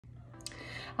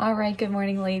All right, good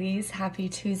morning, ladies. Happy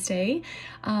Tuesday.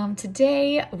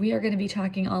 Today we are going to be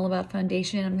talking all about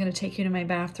foundation. I'm going to take you to my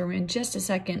bathroom in just a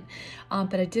second,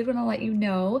 but I did want to let you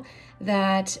know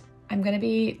that I'm going to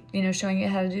be, showing you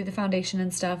how to do the foundation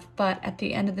and stuff, but at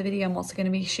the end of the video, I'm also going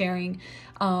to be sharing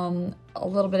a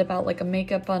little bit about like a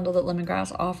makeup bundle that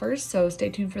Lemongrass offers, so stay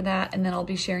tuned for that, and then I'll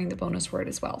be sharing the bonus word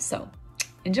as well, so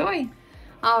enjoy!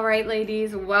 All right,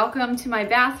 ladies, welcome to my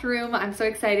bathroom. I'm so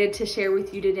excited to share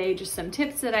with you today just some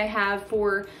tips that I have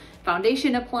for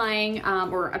foundation applying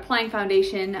or applying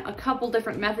foundation, a couple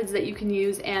different methods that you can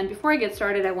use. And before I get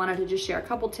started, I wanted to just share a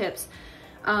couple tips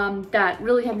that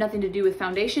really have nothing to do with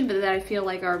foundation, but that I feel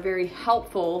like are very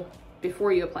helpful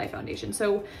before you apply foundation.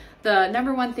 So the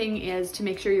number one thing is to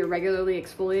make sure you're regularly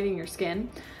exfoliating your skin.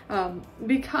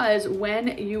 Because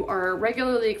when you are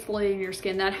regularly exfoliating your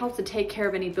skin, that helps to take care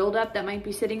of any buildup that might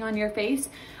be sitting on your face.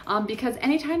 Because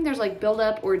anytime there's like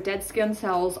buildup or dead skin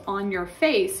cells on your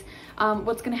face,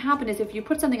 what's going to happen is if you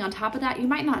put something on top of that, you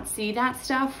might not see that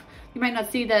stuff. You might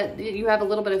not see that you have a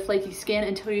little bit of flaky skin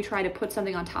until you try to put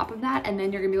something on top of that. And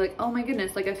then you're gonna be like, oh my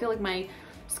goodness, like I feel like my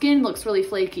skin looks really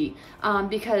flaky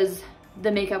because the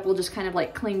makeup will just kind of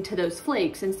like cling to those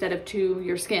flakes instead of to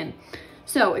your skin.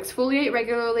 So exfoliate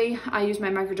regularly. I use my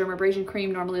microdermabrasion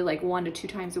cream normally like 1 to 2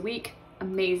 times a week.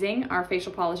 Amazing. Our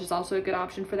facial polish is also a good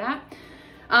option for that.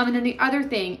 And then the other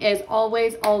thing is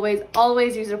always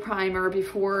use a primer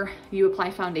before you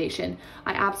apply foundation.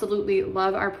 I absolutely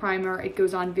love our primer. It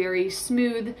goes on very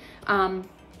smooth.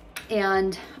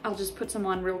 And I'll just put some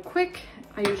on real quick.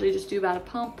 I usually just do about a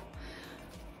pump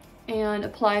and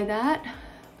apply that.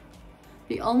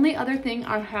 The only other thing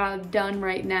I have done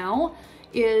right now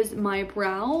is my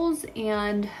brows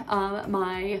and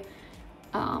my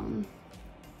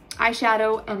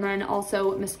eyeshadow, and then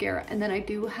also mascara. And then I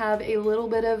do have a little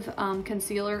bit of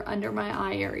concealer under my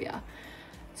eye area.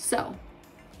 So,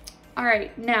 all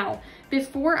right, now,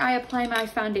 before I apply my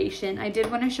foundation, I did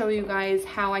want to show you guys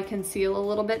how I conceal a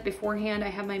little bit beforehand. I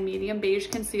have my medium beige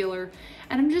concealer,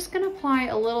 and I'm just gonna apply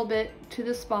a little bit to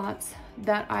the spots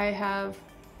that I have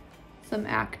some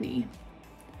acne,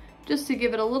 just to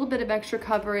give it a little bit of extra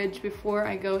coverage before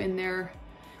I go in there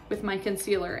with my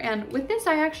concealer. And with this,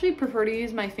 I actually prefer to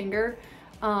use my finger.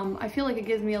 I feel like it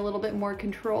gives me a little bit more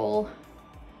control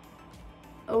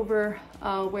over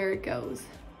where it goes.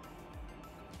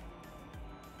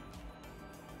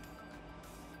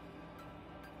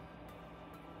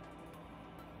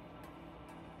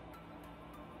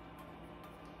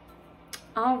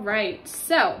 All right,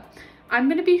 so I'm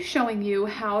gonna be showing you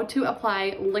how to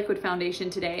apply liquid foundation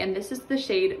today, and this is the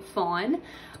shade Fawn.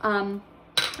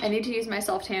 I need to use my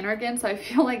self tanner again, so I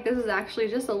feel like this is actually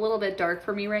just a little bit dark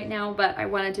for me right now, but I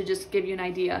wanted to just give you an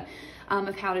idea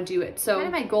of how to do it. So kind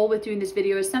of my goal with doing this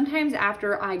video is sometimes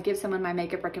after I give someone my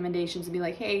makeup recommendations and be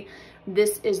like, hey,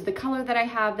 this is the color that I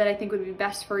have that I think would be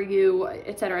best for you,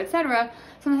 etc., etc.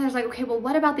 Sometimes I was like, okay, well,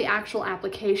 what about the actual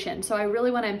application? So I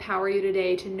really want to empower you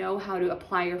today to know how to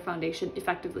apply your foundation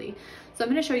effectively. So I'm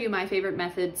going to show you my favorite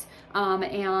methods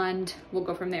and we'll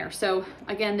go from there. So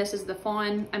again, this is the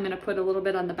Fawn. I'm going to put a little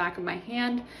bit on the back of my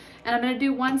hand, and I'm going to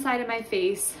do one side of my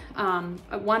face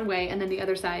one way and then the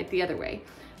other side the other way.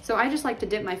 So I just like to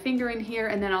dip my finger in here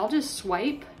and then I'll just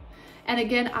swipe. And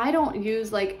again, I don't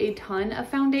use like a ton of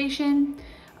foundation.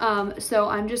 So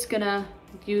I'm just gonna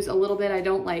use a little bit. I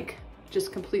don't like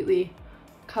just completely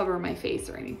cover my face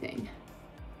or anything.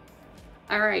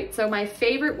 All right, so my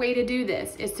favorite way to do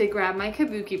this is to grab my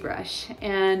kabuki brush.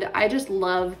 And I just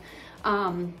love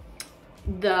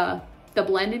the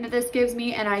blending that this gives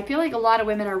me. And I feel like a lot of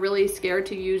women are really scared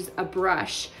to use a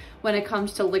brush when it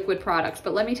comes to liquid products.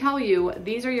 But let me tell you,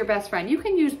 these are your best friend. You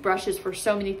can use brushes for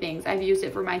so many things. I've used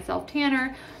it for my self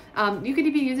tanner. You could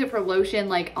even use it for lotion.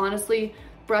 Like honestly,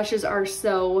 brushes are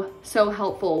so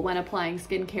helpful when applying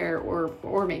skincare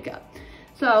or makeup.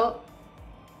 So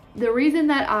the reason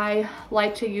that I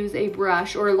like to use a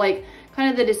brush, or like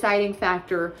kind of the deciding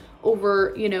factor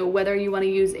over, whether you want to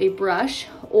use a brush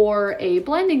or a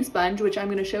blending sponge, which I'm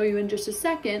going to show you in just a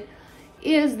second,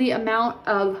 is the amount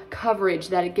of coverage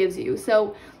that it gives you.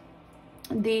 So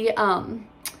the,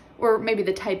 or maybe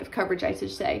the type of coverage I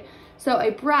should say. So a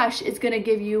brush is gonna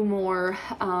give you more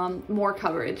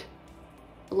coverage,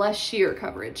 less sheer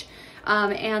coverage.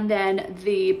 And then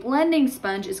the blending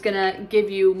sponge is gonna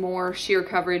give you more sheer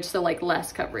coverage, so like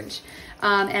less coverage.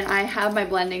 And I have my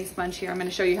blending sponge here. I'm gonna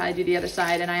show you how to do the other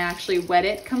side, and I actually wet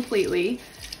it completely.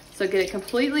 So get it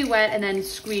completely wet and then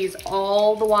squeeze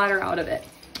all the water out of it.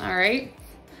 All right,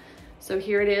 so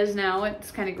here it is now.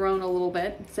 It's kind of grown a little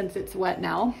bit since it's wet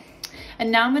now. And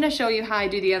now I'm gonna show you how I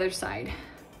do the other side.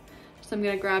 So I'm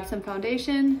gonna grab some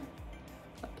foundation.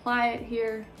 apply it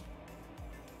here.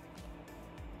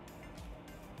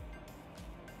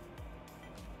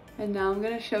 And now I'm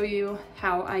gonna show you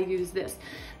how I use this.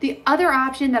 The other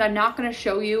option that I'm not gonna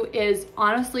show you is,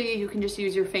 honestly, you can just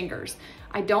use your fingers.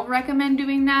 I don't recommend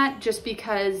doing that just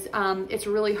because it's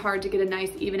really hard to get a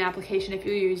nice even application if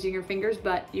you're using your fingers,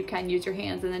 but you can use your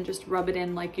hands and then just rub it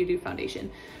in like you do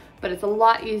foundation. But it's a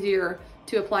lot easier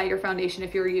to apply your foundation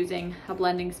if you're using a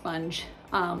blending sponge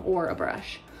or a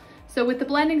brush. So with the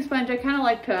blending sponge, I kind of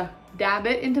like to dab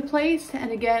it into place.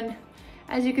 And again,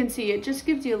 as you can see, it just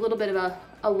gives you a little bit of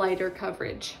a lighter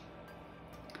coverage.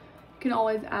 You can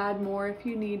always add more if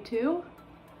you need to.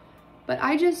 But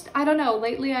I don't know,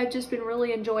 lately I've just been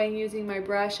really enjoying using my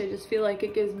brush. I just feel like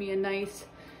it gives me a nice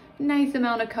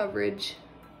amount of coverage.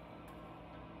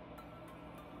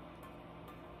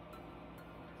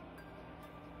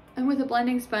 And with a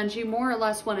blending sponge, you more or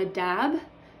less want to dab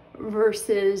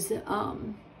versus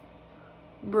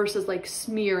like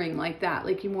smearing like that.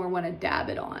 Like you more want to dab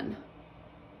it on.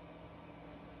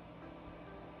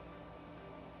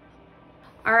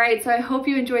 All right, so I hope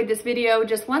you enjoyed this video.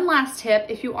 Just one last tip,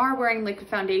 if you are wearing liquid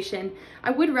foundation, I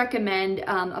would recommend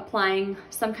applying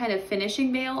some kind of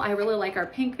finishing veil. I really like our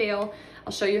pink veil.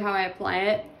 I'll show you how I apply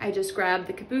it. I just grab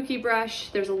the kabuki brush.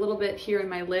 There's a little bit here in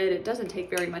my lid. It doesn't take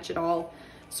very much at all.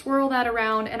 Swirl that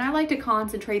around, and I like to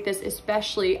concentrate this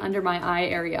especially under my eye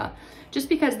area, just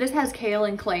because this has kale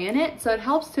and clay in it, so it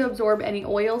helps to absorb any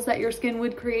oils that your skin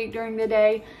would create during the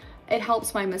day. It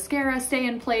helps my mascara stay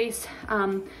in place.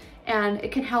 And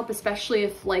it can help, especially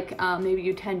if like maybe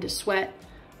you tend to sweat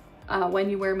when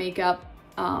you wear makeup.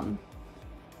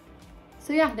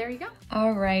 So yeah, there you go.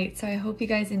 All right, so I hope you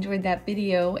guys enjoyed that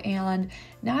video, and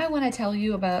now I want to tell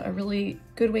you about a really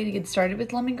good way to get started with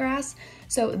lemongrass.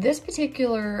 So this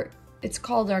particular, it's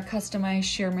called our Customized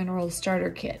Sheer Minerals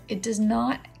Starter Kit. It does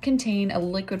not contain a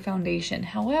liquid foundation.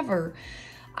 However,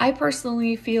 I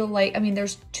personally feel like, I mean,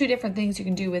 there's two different things you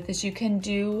can do with this. You can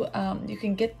do, you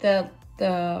can get the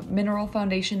mineral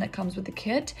foundation that comes with the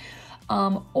kit,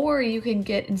 or you can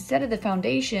get, instead of the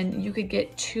foundation, you could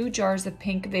get 2 jars of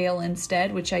pink veil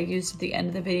instead, which I used at the end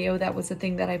of the video. That was the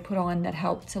thing that I put on that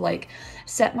helped to like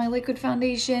set my liquid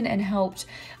foundation and helped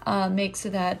make so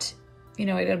that, you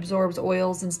know, it absorbs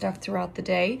oils and stuff throughout the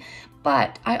day.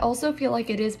 But I also feel like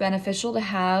it is beneficial to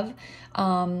have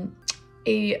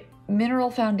a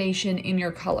mineral foundation in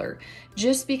your color,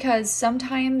 just because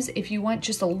sometimes if you want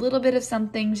just a little bit of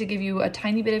something to give you a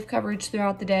tiny bit of coverage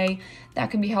throughout the day,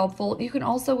 that can be helpful. You can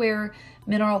also wear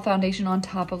mineral foundation on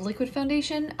top of liquid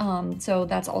foundation, so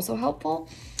that's also helpful.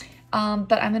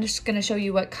 But I'm just going to show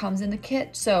you what comes in the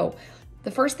kit. So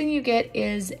the first thing you get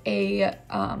is a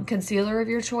concealer of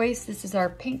your choice. This is our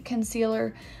pink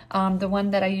concealer. The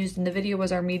one that I used in the video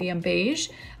was our medium beige.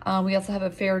 We also have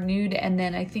a fair nude, and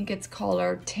then I think it's called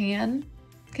our tan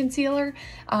concealer.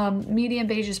 Medium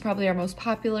beige is probably our most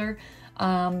popular,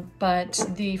 but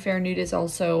the fair nude is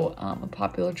also a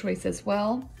popular choice as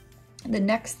well. The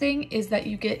next thing is that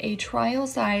you get a trial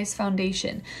size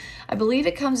foundation. I believe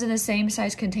it comes in the same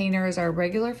size container as our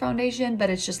regular foundation, but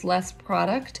it's just less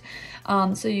product.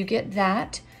 So you get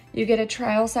that. You get a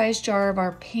trial size jar of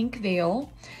our pink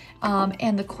veil.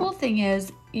 And the cool thing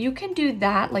is you can do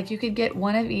that, like you could get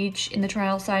one of each in the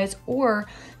trial size, or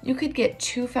you could get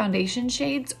 2 foundation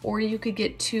shades, or you could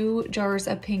get 2 jars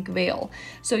of pink veil.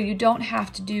 So you don't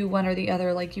have to do one or the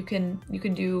other. Like you can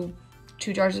do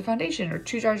 2 jars of foundation or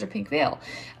 2 jars of pink veil,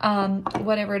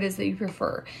 whatever it is that you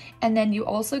prefer. And then you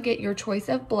also get your choice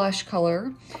of blush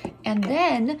color. And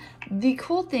then the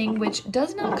cool thing, which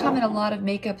does not come in a lot of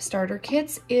makeup starter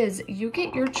kits, is you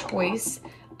get your choice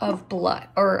of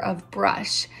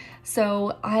brush.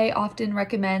 So I often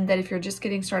recommend that if you're just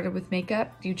getting started with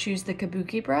makeup, you choose the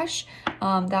Kabuki brush.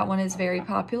 That one is very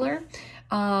popular.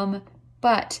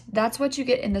 But that's what you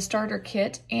get in the starter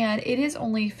kit, and it is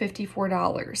only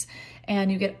 $54,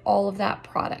 and you get all of that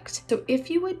product. So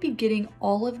if you would be getting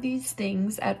all of these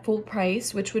things at full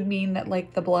price, which would mean that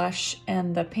like the blush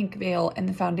and the pink veil and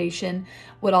the foundation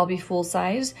would all be full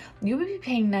size, you would be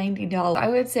paying $90. I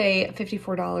would say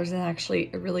 $54 is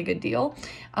actually a really good deal.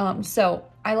 So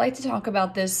I like to talk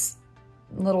about this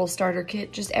little starter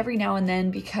kit just every now and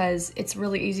then because it's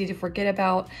really easy to forget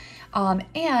about.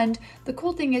 And the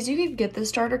cool thing is you could get the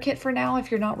starter kit for now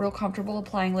if you're not real comfortable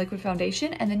applying liquid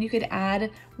foundation, and then you could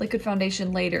add liquid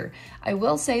foundation later. I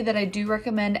will say that I do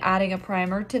recommend adding a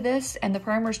primer to this, and the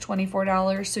primer is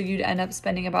 $24, so you'd end up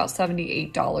spending about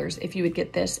 $78 if you would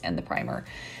get this and the primer.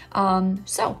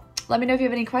 So let me know if you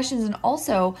have any questions. And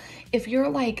also, if you're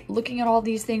like looking at all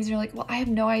these things and you're like, well, I have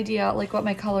no idea like what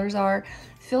my colors are,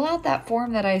 fill out that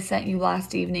form that I sent you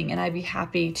last evening and I'd be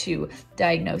happy to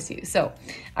diagnose you. So,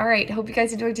 all right, hope you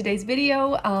guys enjoyed today's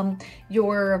video.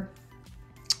 Your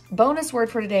bonus word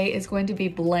for today is going to be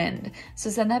blend. So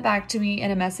send that back to me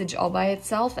in a message all by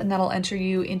itself and that'll enter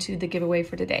you into the giveaway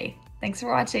for today. Thanks for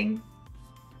watching.